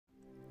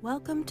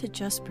Welcome to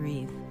Just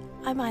Breathe.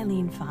 I'm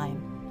Eileen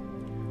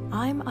Fine.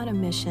 I'm on a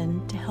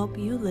mission to help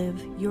you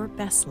live your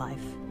best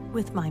life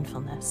with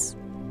mindfulness.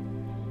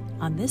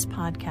 On this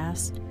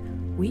podcast,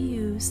 we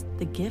use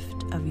the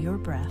gift of your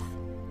breath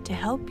to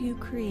help you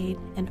create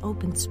an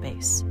open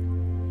space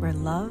where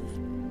love,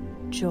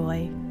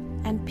 joy,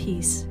 and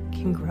peace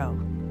can grow.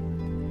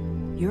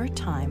 Your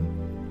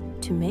time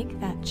to make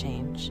that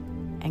change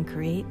and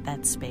create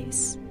that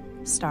space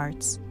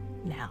starts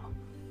now.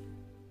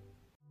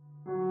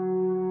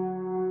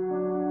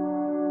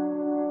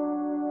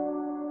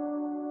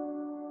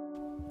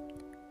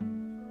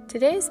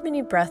 Today's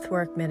mini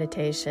breathwork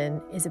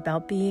meditation is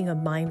about being a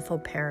mindful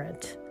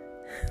parent.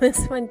 This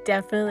one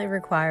definitely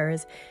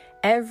requires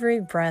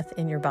every breath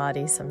in your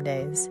body some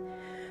days.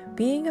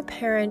 Being a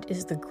parent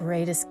is the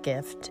greatest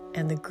gift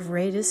and the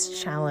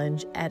greatest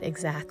challenge at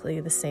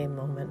exactly the same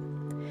moment.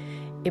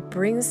 It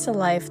brings to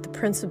life the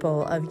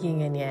principle of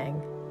Yin and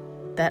Yang,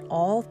 that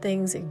all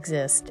things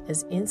exist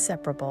as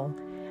inseparable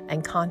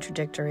and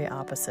contradictory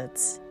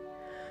opposites.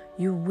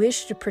 You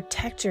wish to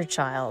protect your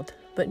child,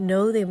 but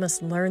know they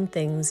must learn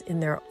things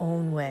in their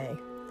own way.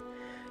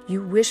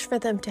 You wish for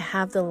them to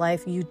have the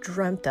life you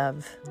dreamt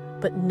of,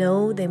 but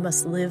know they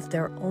must live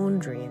their own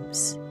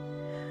dreams.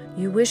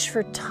 You wish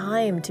for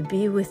time to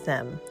be with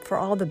them, for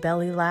all the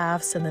belly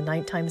laughs and the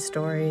nighttime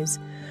stories,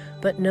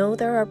 but know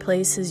there are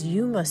places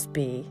you must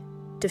be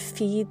to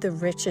feed the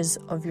riches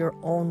of your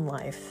own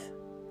life.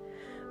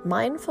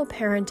 Mindful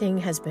parenting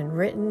has been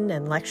written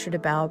and lectured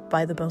about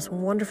by the most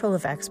wonderful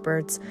of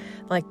experts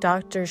like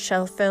Dr.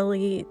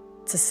 Shelfeli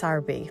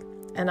Tsarbi,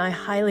 and I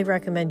highly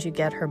recommend you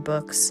get her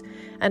books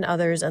and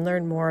others and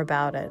learn more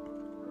about it.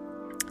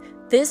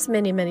 This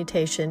mini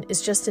meditation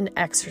is just an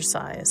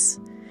exercise,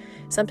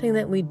 something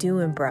that we do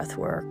in breath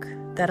work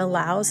that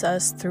allows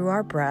us through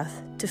our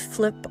breath to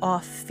flip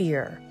off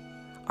fear,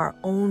 our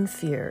own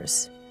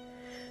fears,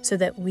 so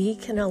that we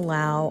can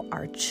allow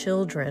our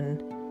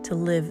children to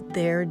live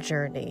their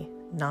journey,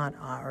 not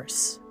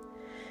ours,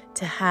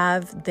 to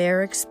have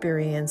their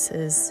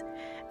experiences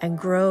and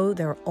grow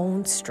their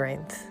own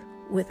strength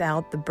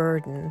without the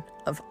burden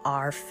of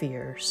our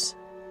fears.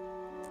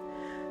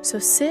 So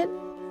sit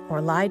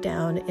or lie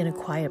down in a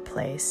quiet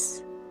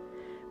place.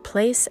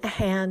 Place a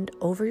hand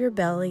over your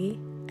belly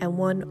and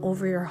one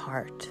over your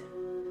heart.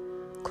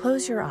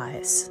 Close your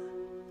eyes.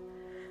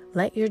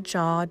 Let your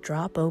jaw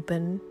drop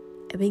open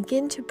and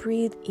begin to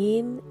breathe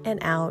in and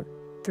out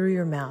through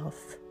your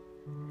mouth,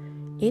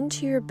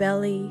 into your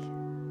belly,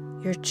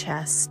 your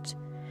chest,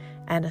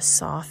 and a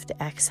soft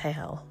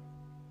exhale.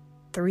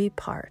 3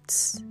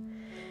 parts.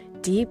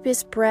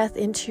 Deepest breath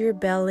into your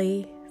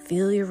belly,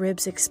 feel your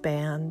ribs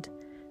expand.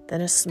 Then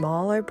a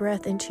smaller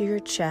breath into your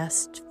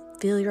chest,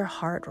 feel your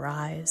heart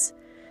rise.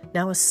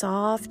 Now a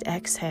soft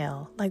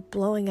exhale, like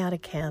blowing out a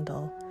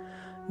candle.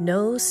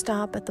 No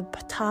stop at the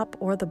top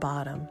or the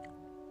bottom.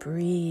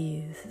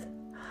 Breathe.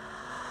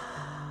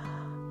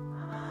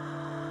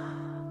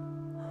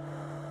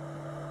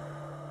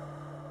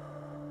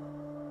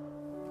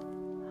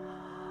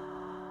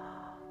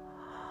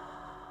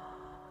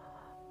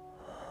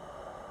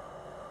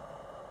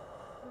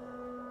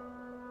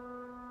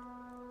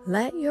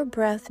 Let your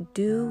breath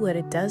do what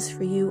it does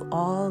for you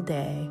all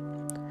day.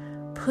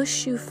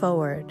 Push you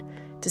forward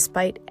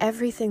despite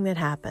everything that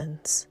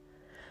happens.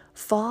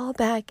 Fall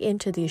back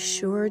into the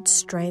assured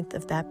strength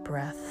of that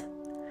breath.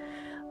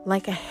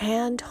 Like a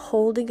hand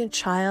holding a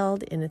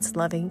child in its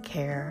loving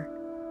care,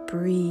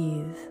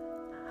 breathe.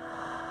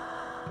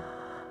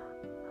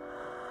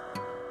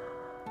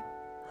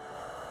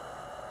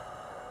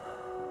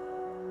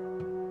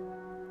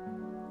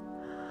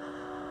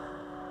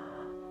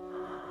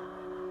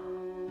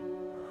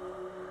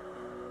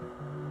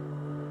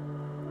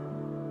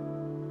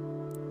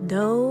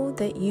 Know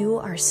that you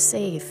are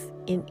safe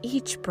in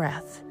each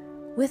breath,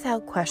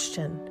 without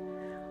question,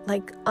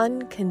 like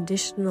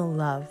unconditional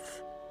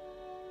love.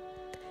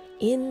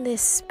 In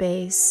this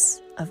space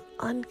of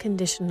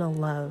unconditional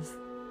love,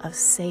 of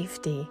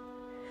safety,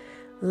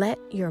 let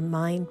your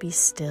mind be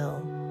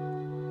still.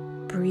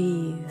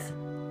 Breathe.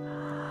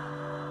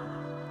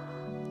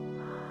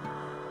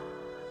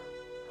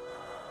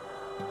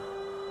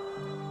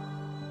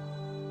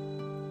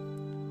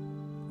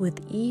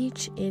 With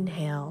each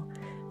inhale,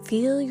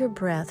 feel your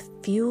breath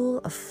fuel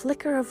a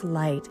flicker of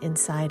light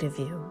inside of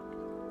you,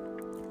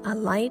 a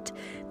light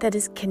that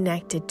is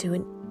connected to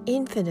an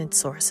infinite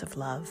source of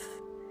love.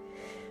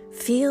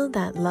 Feel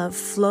that love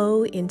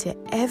flow into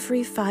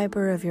every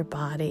fiber of your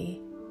body.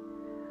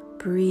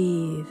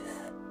 Breathe.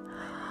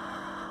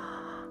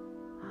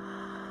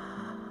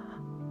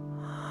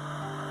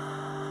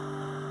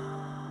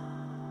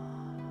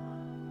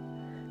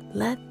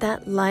 Let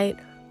that light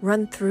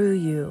run through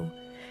you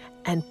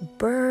and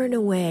burn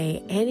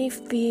away any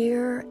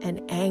fear and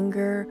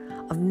anger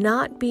of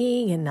not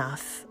being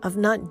enough, of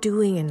not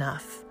doing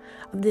enough,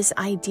 of this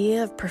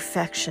idea of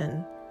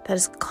perfection that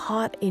is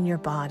caught in your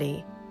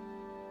body,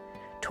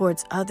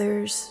 towards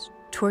others,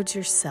 towards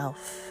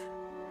yourself.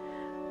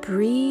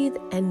 Breathe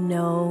and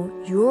know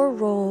your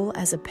role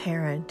as a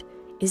parent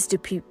is to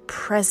be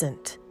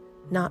present,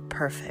 not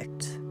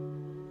perfect.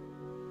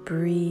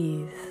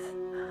 Breathe.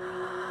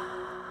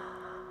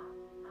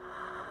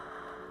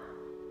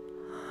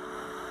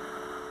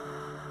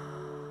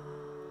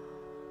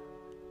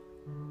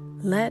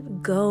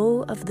 Let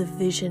go of the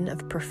vision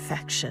of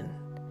perfection,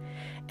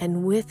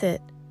 and with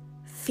it,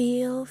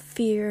 feel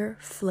fear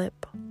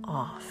flip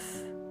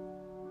off.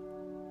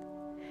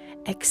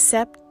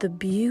 Accept the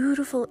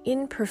beautiful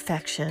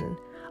imperfection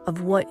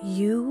of what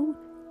you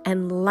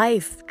and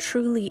life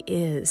truly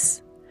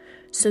is,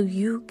 so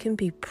you can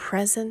be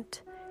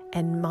present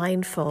and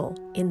mindful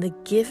in the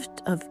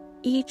gift of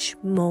each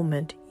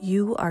moment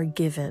you are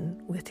given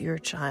with your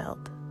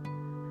child.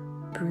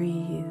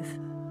 Breathe.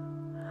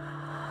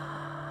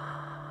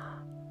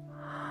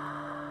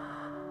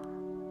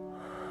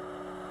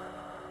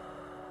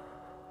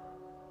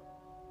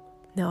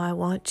 Now I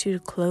want you to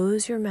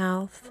close your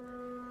mouth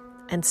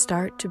and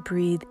start to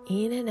breathe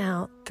in and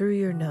out through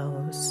your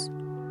nose.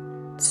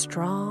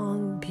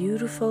 Strong,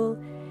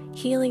 beautiful,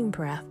 healing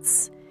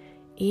breaths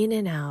in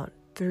and out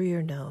through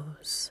your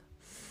nose.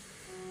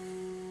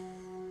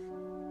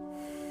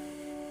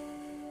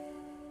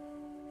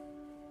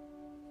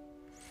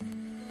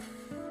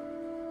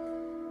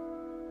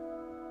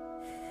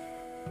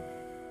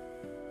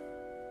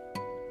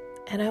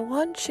 And I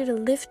want you to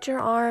lift your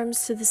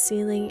arms to the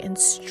ceiling and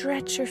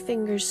stretch your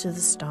fingers to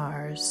the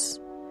stars.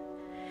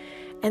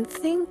 And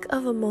think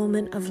of a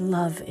moment of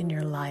love in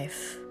your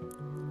life.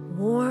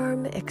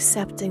 Warm,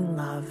 accepting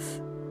love.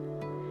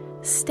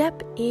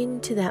 Step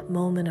into that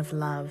moment of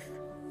love.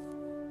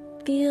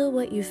 Feel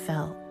what you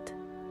felt.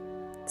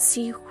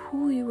 See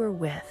who you were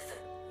with,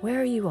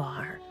 where you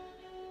are.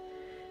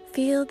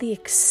 Feel the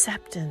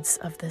acceptance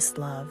of this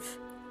love,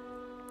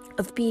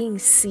 of being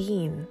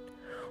seen,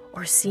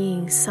 or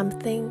seeing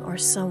something or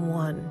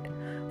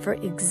someone for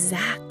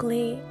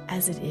exactly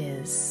as it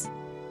is,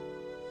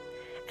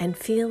 and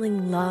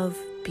feeling love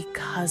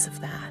because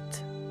of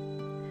that.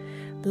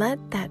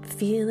 Let that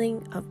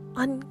feeling of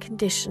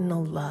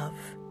unconditional love,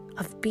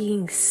 of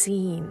being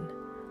seen,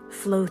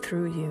 flow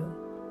through you.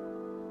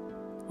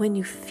 When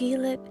you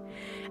feel it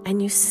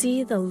and you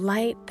see the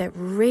light that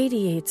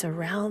radiates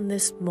around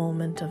this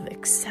moment of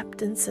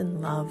acceptance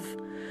and love,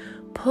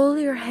 pull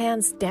your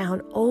hands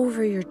down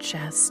over your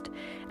chest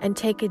and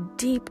take a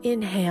deep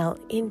inhale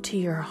into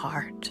your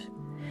heart.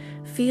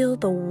 Feel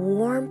the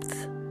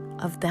warmth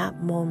of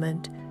that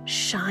moment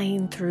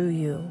shine through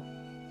you.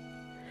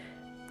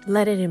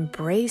 Let it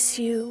embrace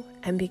you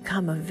and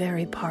become a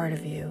very part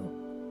of you.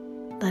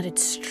 Let it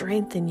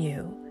strengthen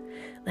you.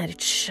 Let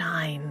it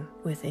shine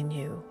within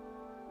you.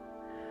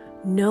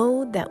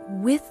 Know that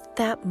with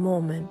that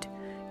moment,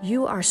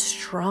 you are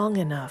strong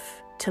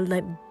enough to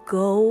let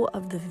go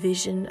of the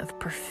vision of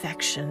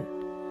perfection,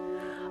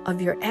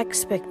 of your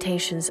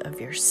expectations of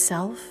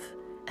yourself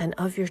and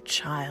of your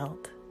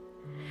child,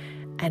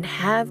 and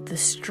have the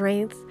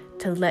strength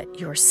to let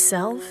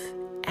yourself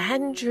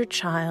and your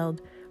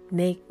child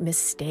make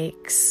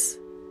mistakes.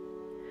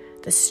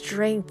 The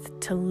strength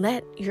to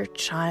let your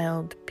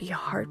child be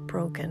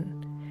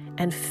heartbroken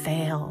and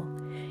fail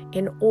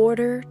in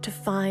order to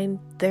find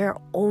their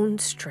own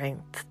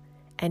strength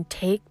and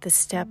take the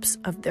steps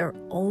of their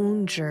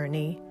own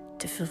journey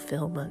to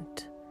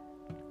fulfillment.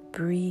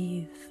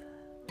 Breathe.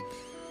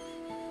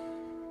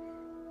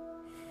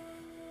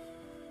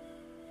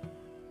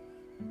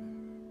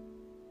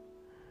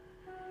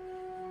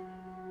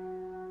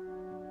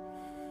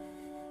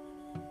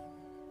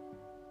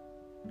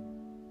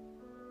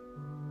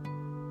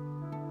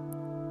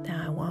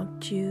 Now I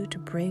want you to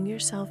bring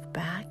yourself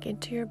back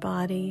into your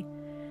body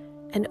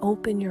and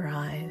open your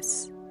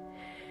eyes.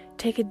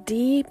 Take a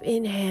deep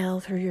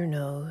inhale through your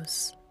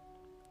nose.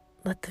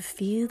 Let the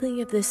feeling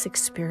of this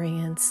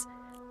experience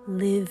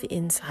live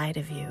inside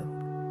of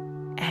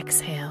you.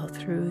 Exhale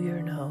through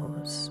your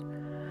nose.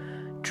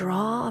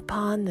 Draw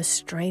upon the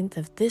strength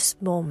of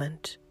this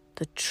moment,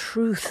 the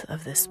truth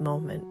of this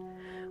moment,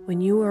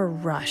 when you are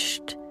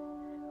rushed,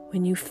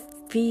 when you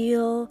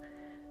feel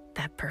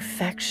that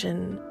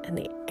perfection and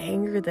the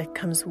anger that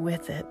comes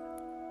with it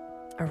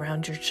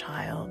around your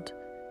child.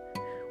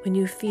 When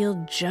you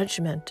feel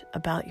judgment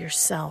about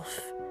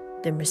yourself,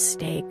 the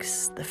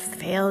mistakes, the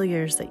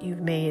failures that you've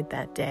made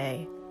that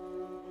day.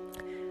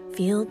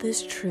 Feel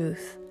this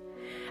truth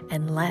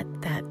and let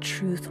that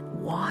truth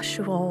wash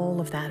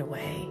all of that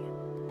away.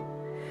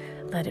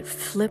 Let it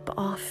flip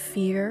off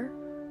fear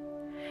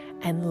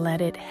and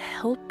let it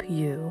help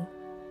you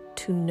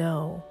to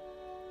know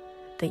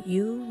that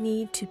you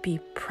need to be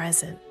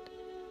present,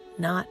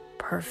 not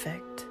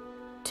perfect,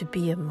 to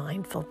be a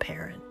mindful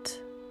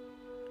parent.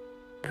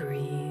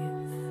 Breathe.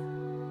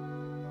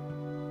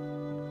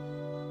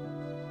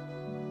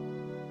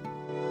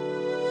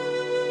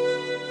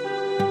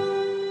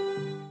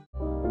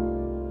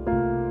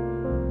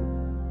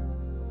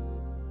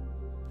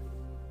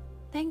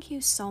 Thank you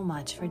so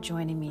much for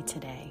joining me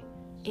today.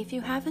 If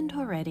you haven't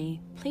already,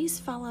 please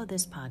follow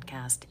this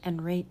podcast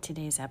and rate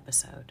today's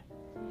episode.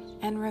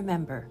 And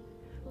remember,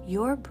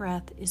 your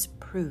breath is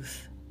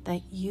proof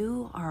that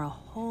you are a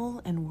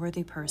whole and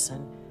worthy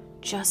person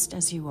just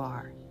as you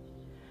are.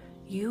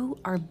 You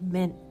are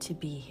meant to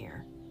be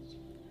here.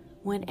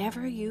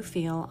 Whenever you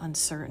feel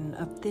uncertain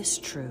of this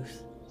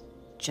truth,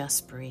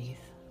 just breathe.